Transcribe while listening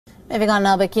Moving on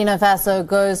now, Burkina Faso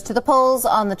goes to the polls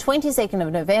on the 22nd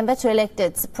of November to elect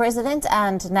its president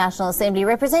and National Assembly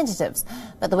representatives.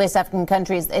 But the West African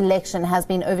country's election has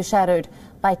been overshadowed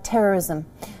by terrorism.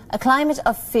 A climate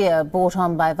of fear brought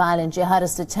on by violent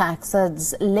jihadist attacks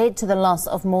has led to the loss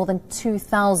of more than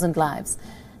 2,000 lives.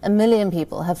 1 million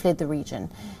people have fled the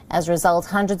region. As a result,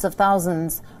 hundreds of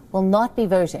thousands will not be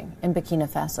voting in Burkina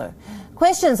Faso.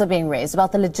 Questions are being raised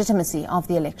about the legitimacy of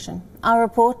the election. Our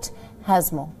report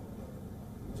has more.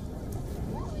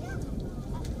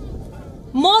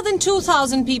 More than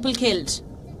 2,000 people killed,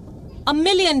 1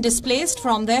 million displaced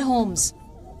from their homes.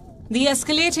 The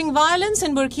escalating violence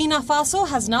in Burkina Faso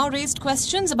has now raised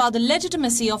questions about the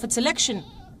legitimacy of its election.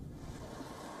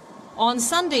 On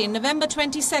Sunday, November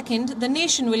 22nd, the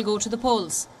nation will go to the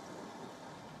polls.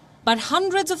 But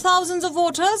hundreds of thousands of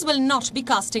voters will not be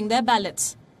casting their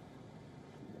ballots.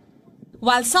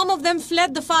 While some of them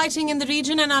fled the fighting in the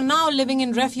region and are now living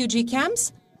in refugee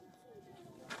camps,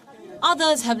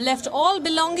 others have left all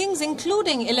belongings,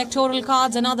 including electoral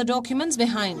cards and other documents,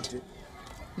 behind.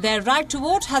 Their right to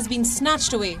vote has been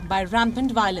snatched away by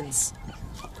rampant violence.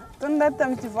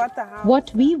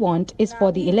 What we want is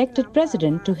for the elected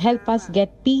president to help us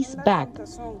get peace back,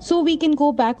 so we can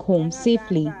go back home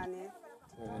safely.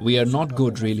 We are not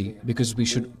good, really, because we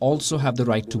should also have the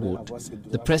right to vote.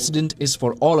 The president is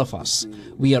for all of us.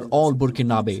 We are all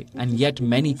Burkinabe, and yet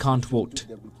many can't vote.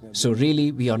 So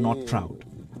really, we are not proud.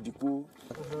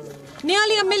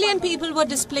 Nearly 1 million people were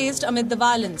displaced amid the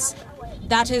violence.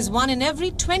 That is 1 in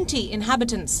every 20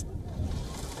 inhabitants.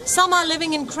 Some are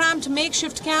living in cramped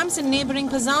makeshift camps in neighboring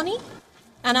Pazani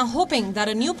and are hoping that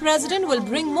a new president will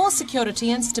bring more security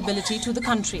and stability to the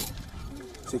country.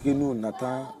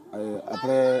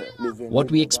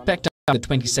 What we expect on the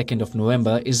 22nd of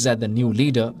November is that the new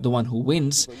leader, the one who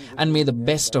wins, and may the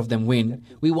best of them win,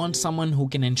 we want someone who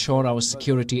can ensure our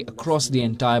security across the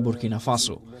entire Burkina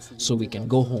Faso, so we can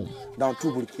go home.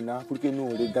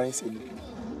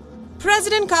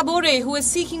 President Kabore, who is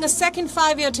seeking a second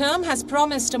 5-year term, has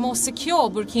promised a more secure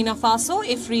Burkina Faso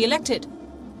if re-elected.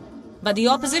 But the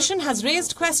opposition has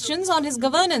raised questions on his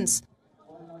governance,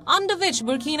 under which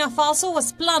Burkina Faso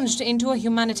was plunged into a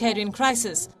humanitarian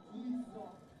crisis.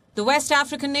 The West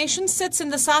African nation sits in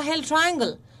the Sahel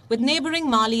Triangle with neighboring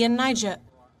Mali and Niger.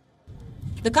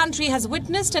 The country has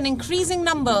witnessed an increasing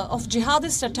number of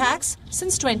jihadist attacks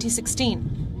since 2016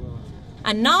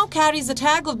 and now carries the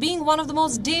tag of being one of the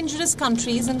most dangerous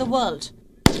countries in the world.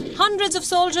 Hundreds of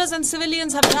soldiers and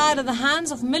civilians have died at the hands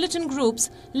of militant groups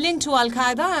linked to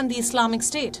Al-Qaeda and the Islamic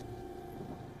State.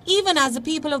 Even as the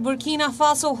people of Burkina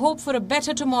Faso hope for a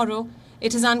better tomorrow,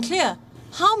 it is unclear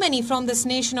how many from this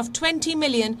nation of 20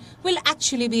 million will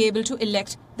actually be able to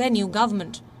elect their new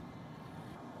government.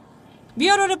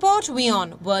 Bureau Report,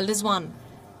 WION World is One.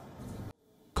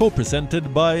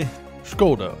 Co-presented by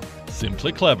Skoda.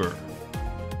 Simply clever.